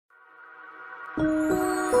Hi,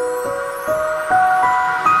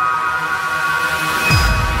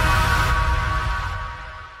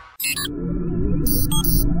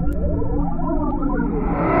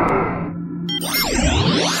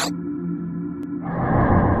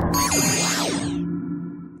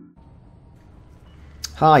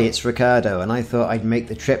 it's Ricardo, and I thought I'd make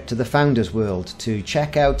the trip to the Founders World to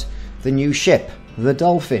check out the new ship, the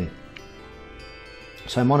Dolphin.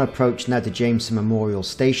 So I'm on approach now to Jameson Memorial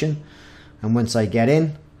Station, and once I get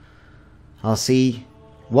in, I'll see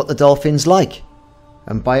what the Dolphin's like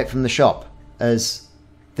and buy it from the shop, as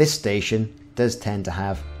this station does tend to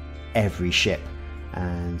have every ship,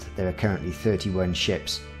 and there are currently 31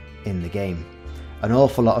 ships in the game. An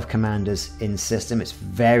awful lot of commanders in system. It's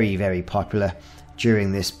very, very popular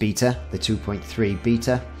during this beta, the 2.3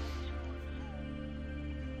 beta.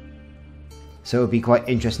 So it would be quite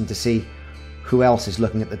interesting to see who else is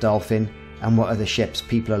looking at the Dolphin and what other ships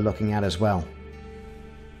people are looking at as well.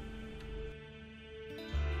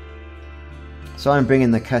 So I'm bringing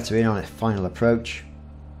the cutter in on its final approach.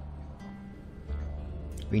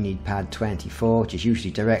 We need pad 24, which is usually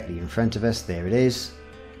directly in front of us. There it is.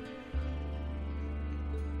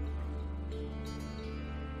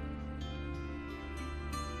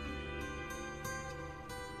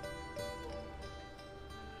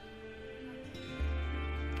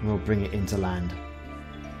 We'll bring it into land.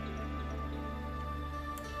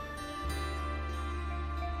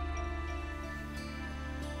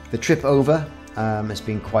 The trip over has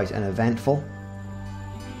been quite uneventful.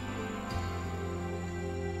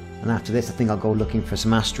 And after this I think I'll go looking for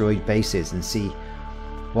some asteroid bases and see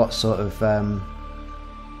what sort of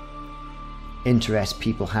interest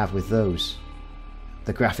people have with those.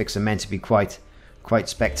 The graphics are meant to be quite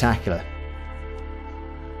spectacular.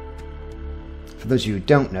 For those of you who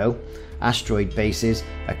don't know, asteroid bases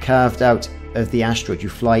are carved out of the asteroid. You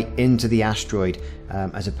fly into the asteroid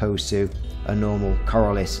as opposed to a normal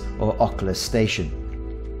Coriolis or Oculus station.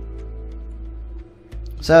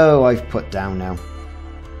 So I've put down now.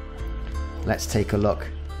 Let's take a look.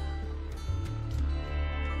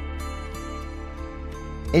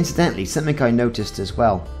 Incidentally, something I noticed as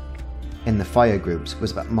well in the fire groups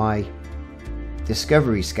was that my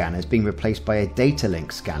Discovery scanners being replaced by a data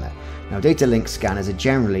link scanner. Now data link scanners are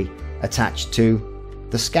generally attached to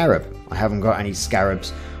the Scarab. I haven't got any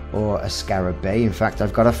Scarabs or a Scarab bay. In fact,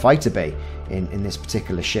 I've got a fighter bay in this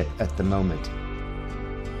particular ship at the moment.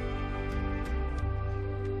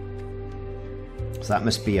 So that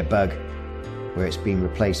must be a bug where it's being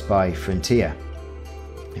replaced by Frontier.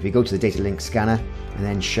 If we go to the data link scanner and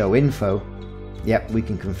then show info, yep, we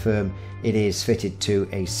can confirm it is fitted to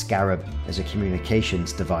a Scarab as a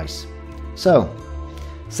communications device. So,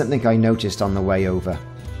 something I noticed on the way over.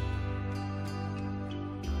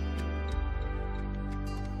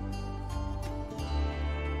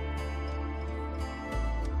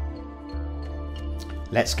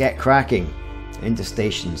 Let's get cracking into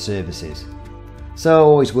station services. So,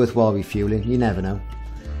 always worthwhile refueling, you never know.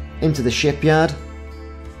 Into the shipyard.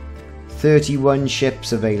 31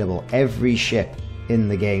 ships available. Every ship in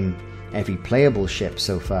the game, every playable ship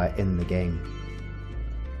so far in the game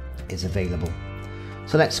is available.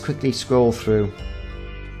 So let's quickly scroll through.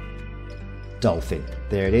 Dolphin.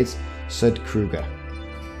 There it is. Sud Kruger.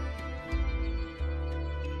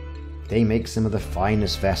 They make some of the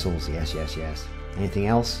finest vessels. Yes, yes, yes. Anything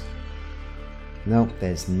else? No,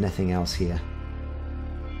 there's nothing else here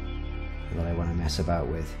that I want to mess about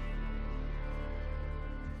with.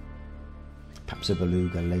 Perhaps a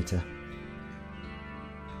beluga later.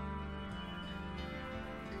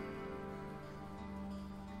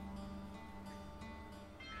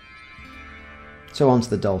 So on to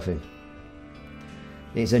the Dolphin.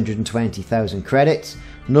 It's 120,000 credits.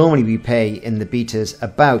 Normally we pay in the betas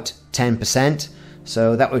about 10%,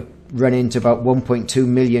 so that would run into about 1.2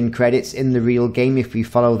 million credits in the real game if we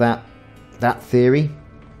follow that theory.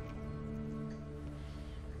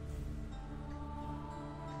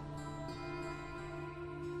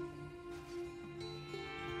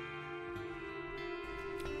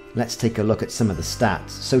 Let's take a look at some of the stats.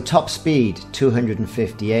 So top speed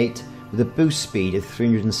 258 with a boost speed of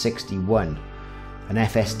 361, an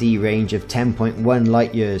FSD range of 10.1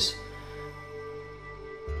 light years.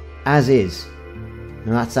 As is.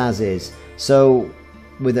 Now that's as is. So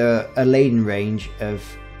with a laden range of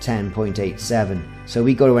 10.87. So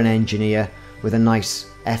we go to an engineer with a nice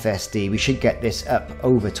FSD. We should get this up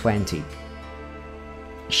over 20.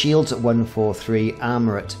 Shields at 143,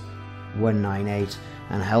 armor at 198.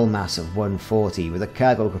 And hull mass of 140 with a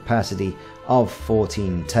cargo capacity of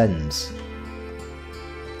 14 tons.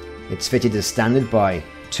 It's fitted as standard by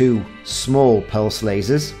 2 small pulse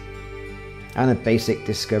lasers, and a basic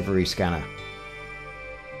discovery scanner.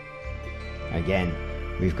 Again,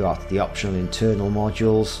 we've got the optional internal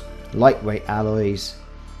modules, lightweight alloys,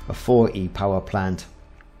 a 4E power plant,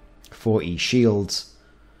 4E shields,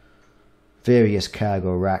 various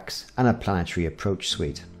cargo racks, and a planetary approach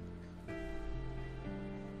suite.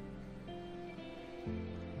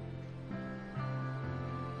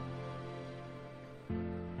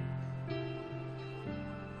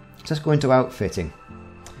 Let's go into outfitting.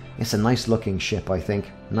 It's a nice looking ship, I think.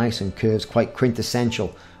 Nice and curved, quite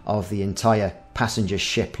quintessential of the entire passenger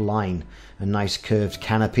ship line. A nice curved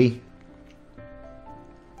canopy.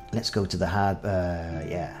 Let's go to the hard,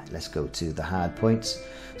 let's go to the hard points.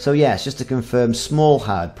 So yes, just to confirm, small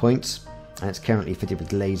hard points, and it's currently fitted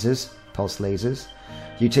with lasers, pulse lasers.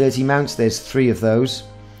 Utility mounts, there's 3 of those.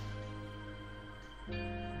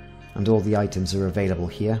 And all the items are available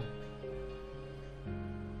here.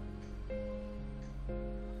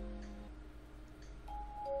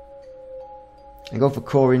 And go for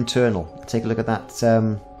core internal. Take a look at that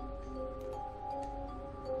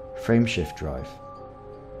frame shift drive.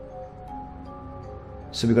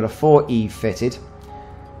 So we've got a 4E fitted.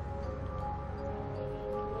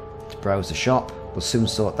 Let's browse the shop. We'll soon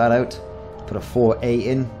sort that out. Put a 4A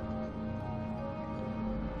in.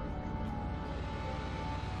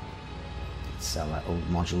 Let's sell that old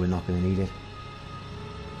module, we're not going to need it.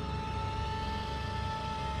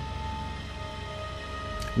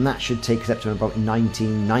 And that should take us up to about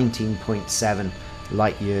 19.7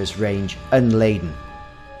 light years range, unladen.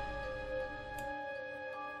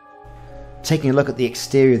 Taking a look at the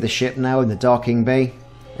exterior of the ship now in the docking bay.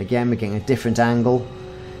 Again, we're getting a different angle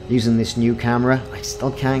using this new camera. I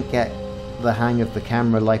still can't get the hang of the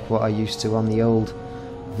camera like what I used to on the old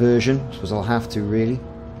version, so I'll have to really.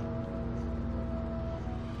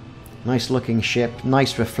 Nice looking ship,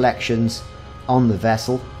 nice reflections on the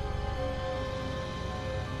vessel.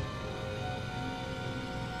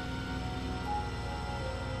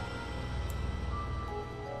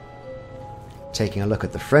 Taking a look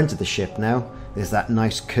at the front of the ship now, there's that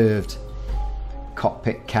nice curved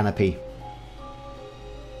cockpit canopy.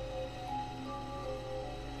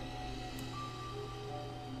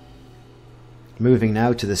 Moving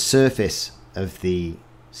now to the surface of the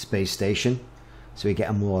space station, so we get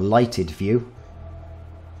a more lighted view.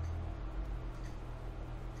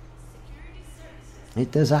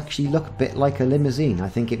 It does actually look a bit like a limousine. I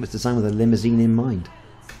think it was designed with a limousine in mind.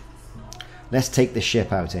 Let's take the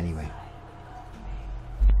ship out anyway.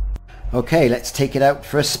 Okay, let's take it out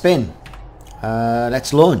for a spin.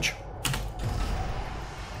 Let's launch.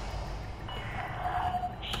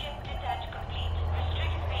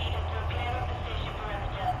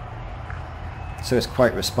 So it's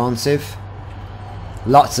quite responsive.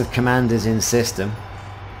 Lots of commanders in system.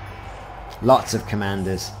 Lots of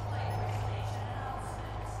commanders.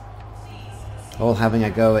 All having a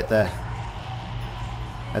go at the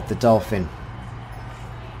Dolphin.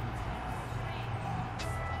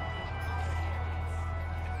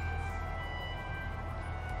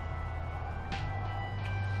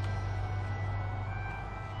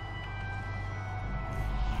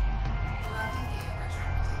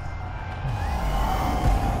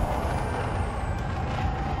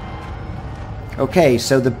 Okay,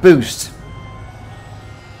 so the boost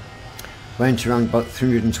went around about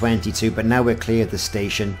 322, but now we're clear of the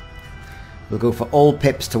station. We'll go for all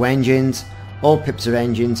pips to engines. All pips to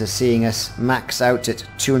engines are seeing us max out at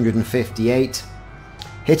 258.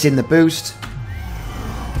 Hitting the boost.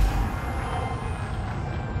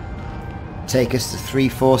 Take us to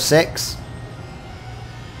 346.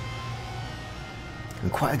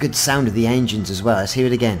 And quite a good sound of the engines as well. Let's hear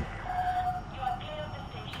it again.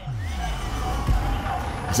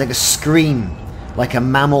 It's like a scream, like a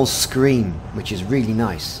mammal scream, which is really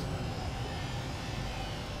nice.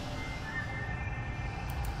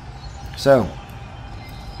 So,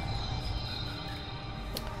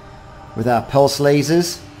 with our pulse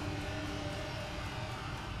lasers,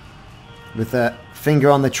 with the finger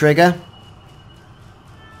on the trigger,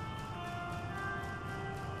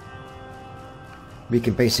 we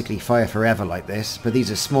can basically fire forever like this, but these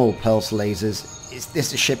are small pulse lasers.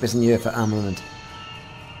 This ship isn't here for armament.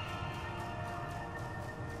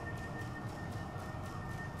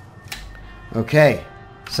 Okay,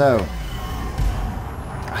 so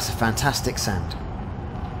that's a fantastic sound.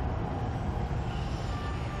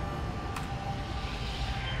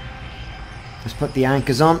 Let's put the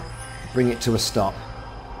anchors on, bring it to a stop.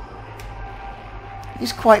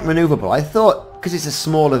 It's quite manoeuvrable. I thought, because it's a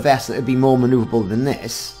smaller vessel, it would be more manoeuvrable than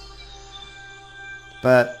this.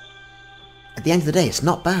 But at the end of the day, it's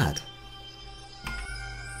not bad.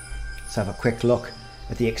 Let's have a quick look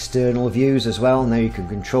the external views as well. Now you can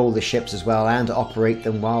control the ships as well and operate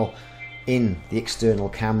them while in the external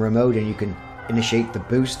camera mode, and you can initiate the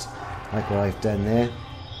boost like what I've done there,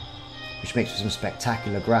 which makes for some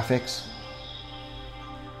spectacular graphics.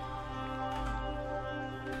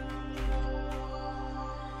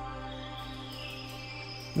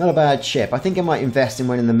 Not a bad ship. I think I might invest in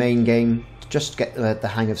one in the main game to just get the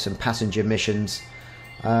hang of some passenger missions.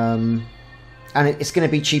 And it's going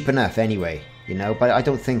to be cheap enough anyway, you know, but I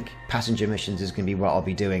don't think passenger missions is going to be what I'll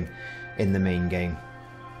be doing in the main game.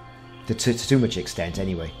 To too much extent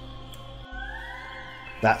anyway.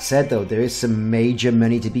 That said though, there is some major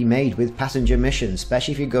money to be made with passenger missions,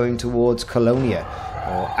 especially if you're going towards Colonia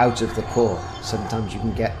or out of the core. Sometimes you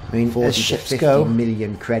can get 40 to 50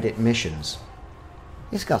 million credit missions.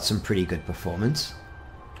 It's got some pretty good performance.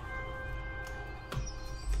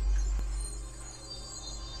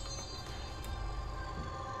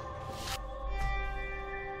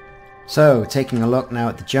 So, taking a look now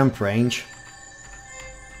at the jump range.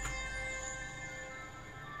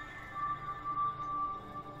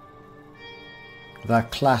 With our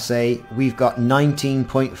Class A, we've got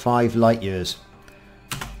 19.5 light years.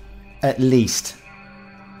 At least.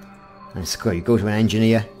 And you go to an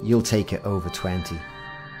engineer, you'll take it over 20.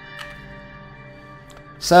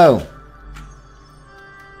 So,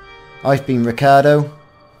 I've been Ricardo,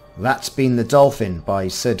 that's been the Dolphin by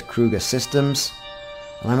Sid Kruger Systems,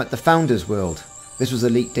 and I'm at the Founders World. This was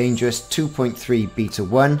Elite Dangerous 2.3 Beta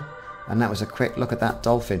 1, and that was a quick look at that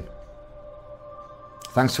Dolphin.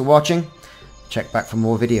 Thanks for watching, check back for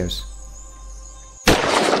more videos.